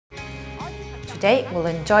Today we'll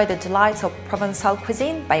enjoy the delights of Provençal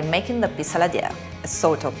cuisine by making the pissaladiere, a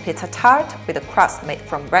sort of pizza tart with a crust made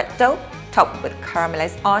from bread dough, topped with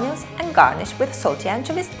caramelized onions and garnished with sauté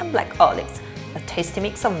anchovies and black olives, a tasty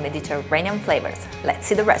mix of Mediterranean flavors. Let's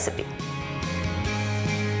see the recipe.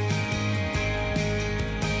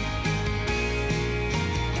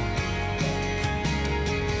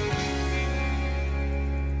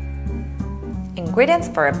 Ingredients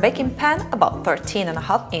for a baking pan about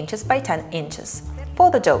 13.5 inches by 10 inches.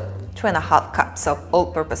 For the dough, 2.5 cups of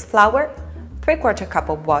all-purpose flour, 3/4 cup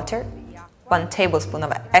of water, 1 tablespoon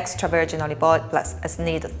of extra virgin olive oil plus as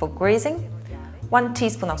needed for greasing, 1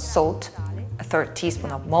 teaspoon of salt, 1/3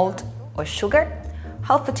 teaspoon of malt or sugar,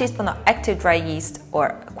 1/2 teaspoon of active dry yeast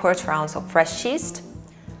or 1/4 ounce of fresh yeast.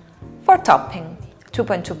 For topping,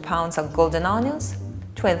 2.2 pounds of golden onions,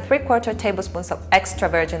 2 3/4 tablespoons of extra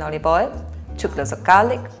virgin olive oil, 2 cloves of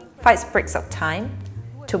garlic, 5 sprigs of thyme,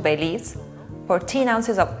 2 bay leaves, 14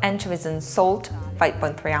 ounces of anchovies and salt,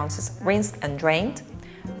 5.3 ounces rinsed and drained,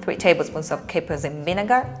 3 tablespoons of capers in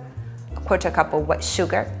vinegar, 1/4 cup of white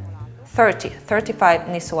sugar, 30-35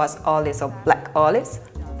 Nicoise olives of black olives,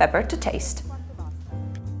 pepper to taste.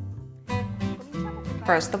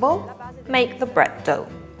 First of all, make the bread dough.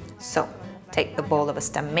 So, take the bowl of a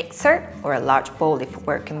stand mixer or a large bowl if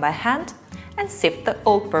working by hand and sift the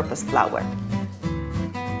all-purpose flour.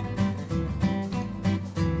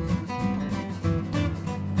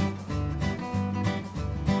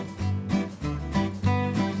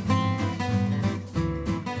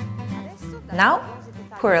 Now,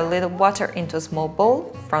 pour a little water into a small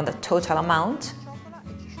bowl from the total amount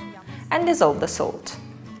and dissolve the salt.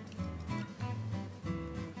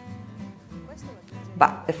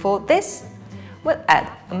 But before this, we'll add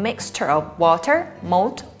a mixture of water,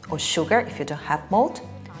 malt or sugar if you don't have malt,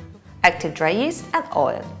 active dry yeast and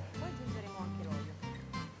oil.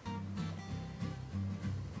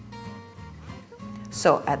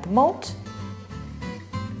 So add the malt,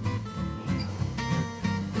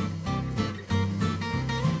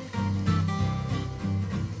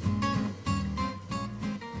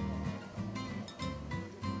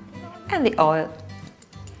 and the oil.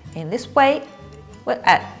 In this way, we'll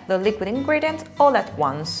add the liquid ingredients all at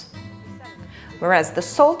once, whereas the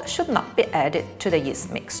salt should not be added to the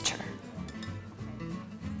yeast mixture.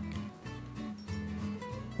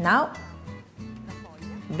 Now,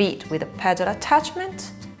 beat with a paddle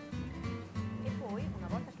attachment.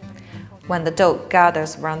 When the dough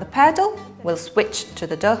gathers around the paddle, we'll switch to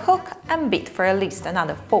the dough hook and beat for at least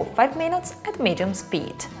another 4-5 minutes at medium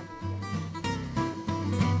speed.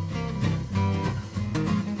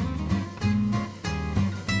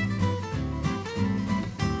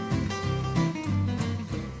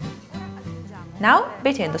 Now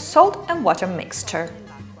beat in the salt and water mixture.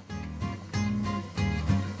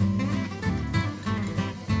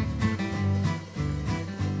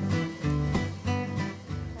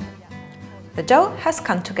 The dough has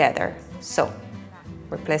come together, so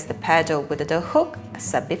replace the paddle with the dough hook as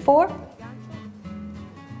said before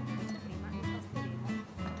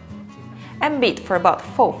and beat for about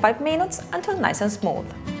 4-5 minutes until nice and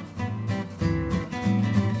smooth.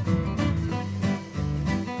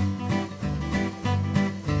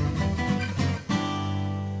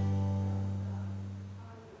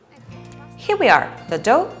 Here we are, the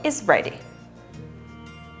dough is ready.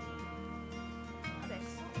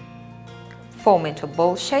 Form into a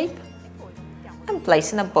bowl shape and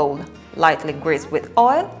place in a bowl lightly greased with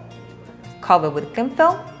oil, cover with cling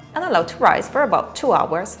film and allow to rise for about 2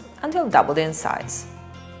 hours until doubled in size.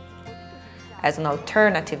 As an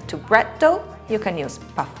alternative to bread dough, you can use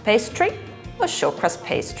puff pastry or shortcrust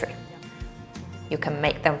pastry. You can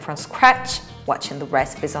make them from scratch, watching the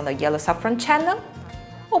recipes on the Yellowsaffron channel,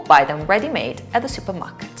 or buy them ready-made at the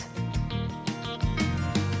supermarket.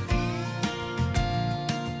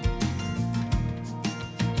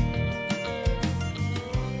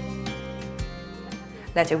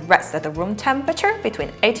 Let it rest at a room temperature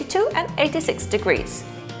between 82 and 86 degrees.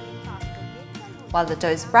 While the dough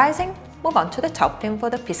is rising, move on to the topping for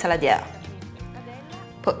the pissaladiere.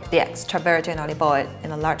 Put the extra virgin olive oil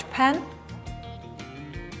in a large pan.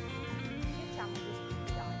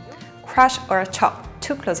 Crush or chop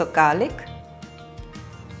 2 cloves of garlic,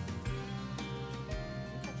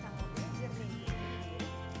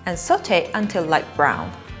 and sauté until light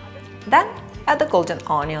brown. Then add the golden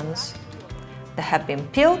onions. They have been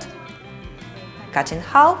peeled, cut in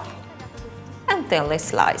half, and thinly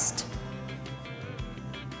sliced.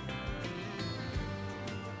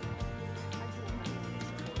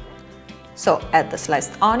 So add the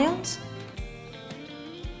sliced onions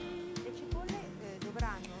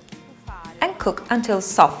and cook until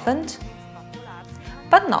softened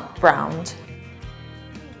but not browned.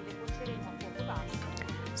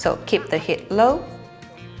 So keep the heat low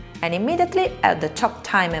and immediately add the chopped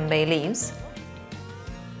thyme and bay leaves,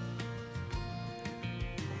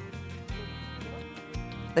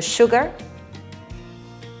 the sugar,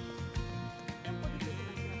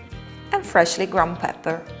 and freshly ground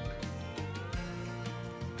pepper.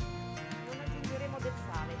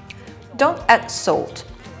 Don't add salt,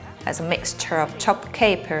 as a mixture of chopped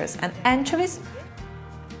capers and anchovies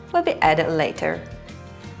will be added later.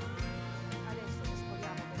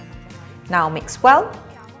 Now mix well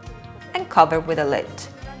and cover with a lid.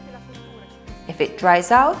 If it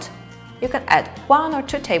dries out, you can add 1 or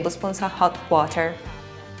 2 tablespoons of hot water,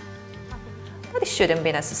 but it shouldn't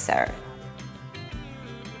be necessary.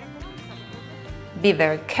 Be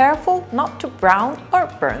very careful not to brown or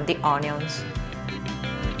burn the onions.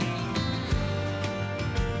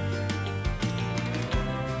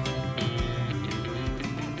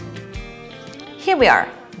 Here we are,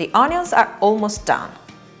 the onions are almost done.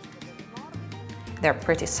 They're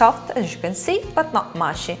pretty soft, as you can see, but not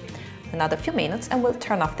mushy. Another few minutes and we'll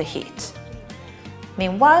turn off the heat.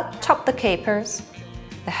 Meanwhile, chop the capers.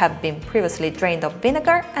 They have been previously drained of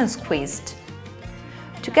vinegar and squeezed,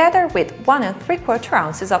 together with 1 3/4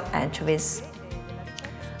 ounces of anchovies.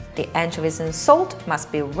 The anchovies and salt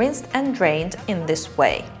must be rinsed and drained in this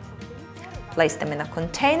way. Place them in a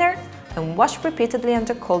container and wash repeatedly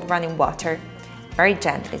under cold running water, very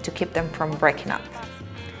gently to keep them from breaking up.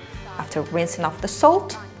 After rinsing off the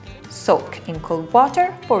salt, soak in cold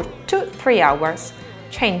water for 2–3 hours,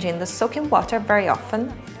 changing the soaking water very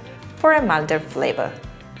often for a milder flavor.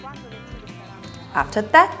 After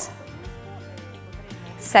that,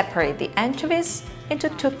 separate the anchovies into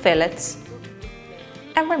 2 fillets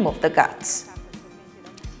and remove the guts.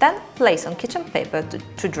 Then place on kitchen paper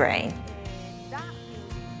to drain.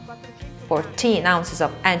 14 ounces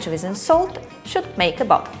of anchovies and salt should make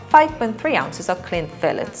about 5.3 ounces of clean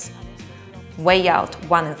fillets. Weigh out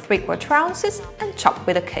 1 3/4 ounces and chop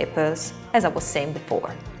with the capers, as I was saying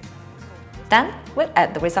before. Then we'll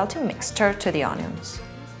add the resulting mixture to the onions.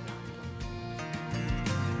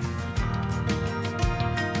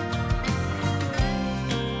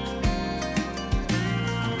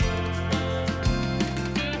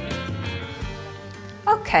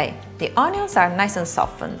 Okay, the onions are nice and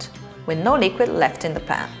softened, with no liquid left in the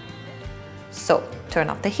pan. So, turn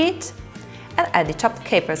off the heat and add the chopped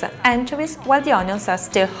capers and anchovies while the onions are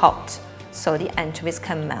still hot, so the anchovies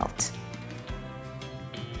can melt.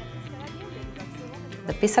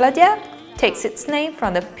 The pissaladiere takes its name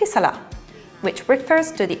from the pissalat, which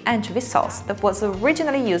refers to the anchovy sauce that was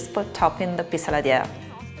originally used for topping the pissaladiere.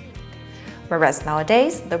 Whereas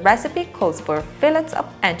nowadays, the recipe calls for fillets of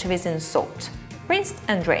anchovies in salt, rinsed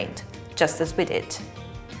and drained, just as we did.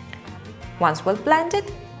 Once well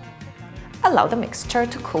blended, allow the mixture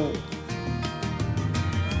to cool.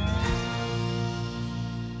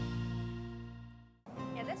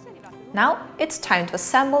 Now it's time to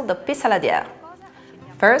assemble the pissaladiere.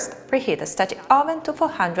 First, preheat a static oven to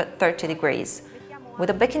 430 degrees with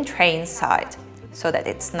a baking tray inside so that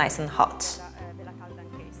it's nice and hot.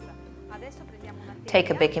 Take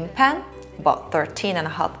a baking pan, about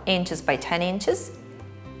 13.5 inches by 10 inches,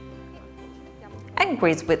 and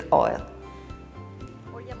grease with oil.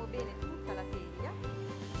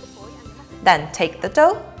 Then take the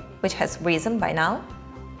dough, which has risen by now,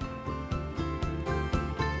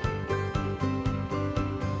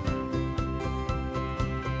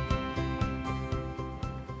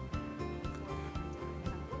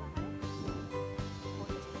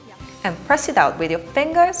 and press it out with your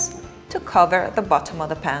fingers to cover the bottom of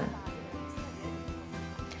the pan,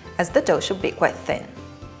 as the dough should be quite thin.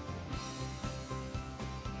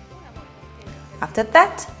 After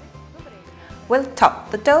that, we'll top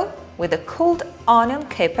the dough with the cooled onion,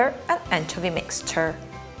 caper and anchovy mixture,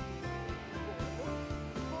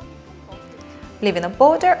 leaving a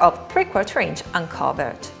border of 3/4 inch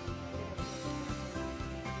uncovered.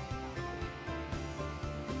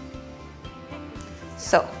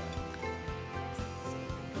 So,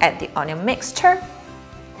 add the onion mixture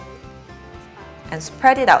and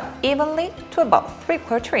spread it out evenly to about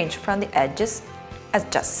 3/4 inch from the edges, as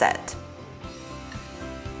just said.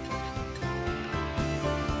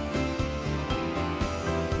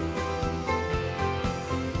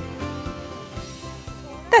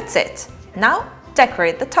 That's it. Now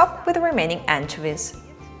decorate the top with the remaining anchovies.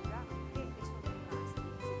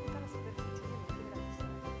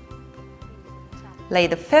 Lay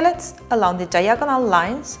the fillets along the diagonal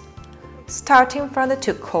lines, starting from the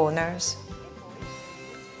 2 corners,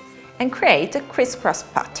 and create a criss-cross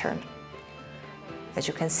pattern. As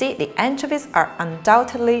you can see, the anchovies are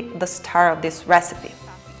undoubtedly the star of this recipe.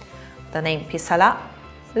 The name pissalat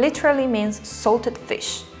literally means salted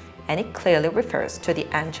fish, and it clearly refers to the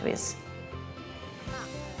anchovies.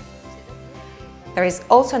 There is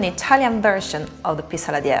also an Italian version of the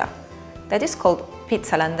Pissaladiere that is called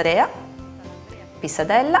pizzalandrea,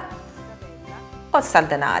 pissadella, or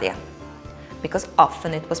sardenaria, because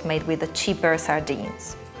often it was made with the cheaper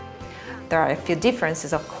sardines. There are a few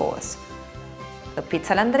differences, of course. The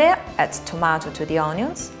pizzalandrea adds tomato to the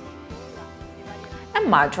onions and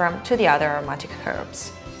marjoram to the other aromatic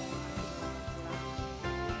herbs.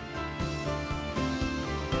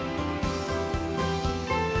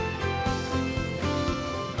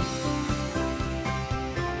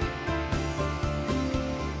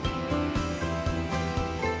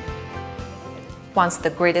 Once the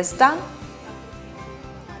grid is done,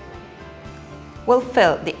 we'll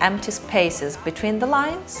fill the empty spaces between the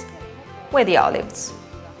lines with the olives.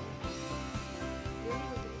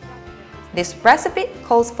 This recipe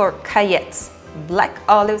calls for cailettes, black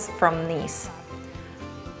olives from Nice.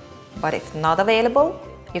 But if not available,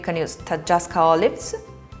 you can use taggiasca olives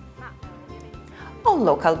or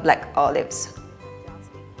local black olives.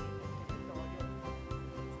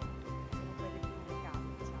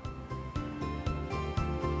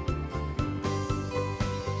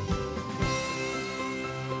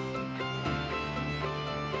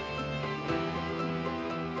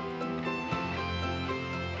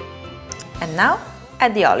 And now,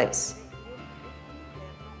 add the olives.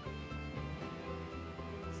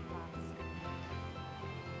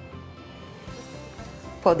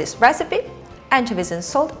 For this recipe, anchovies in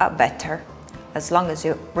salt are better, as long as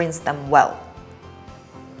you rinse them well.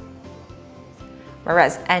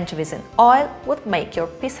 Whereas anchovies in oil would make your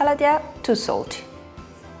pissaladiere too salty.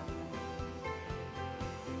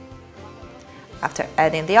 After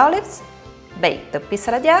adding the olives, bake the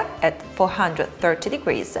pissaladiere at 430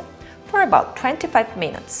 degrees for about 25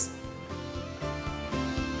 minutes.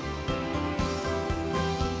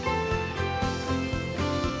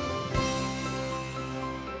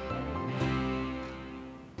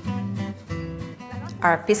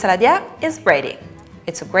 Our pissaladiere is ready.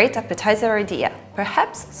 It's a great appetizer idea,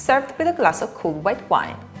 perhaps served with a glass of cool white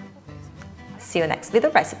wine. See you next with the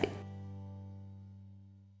recipe.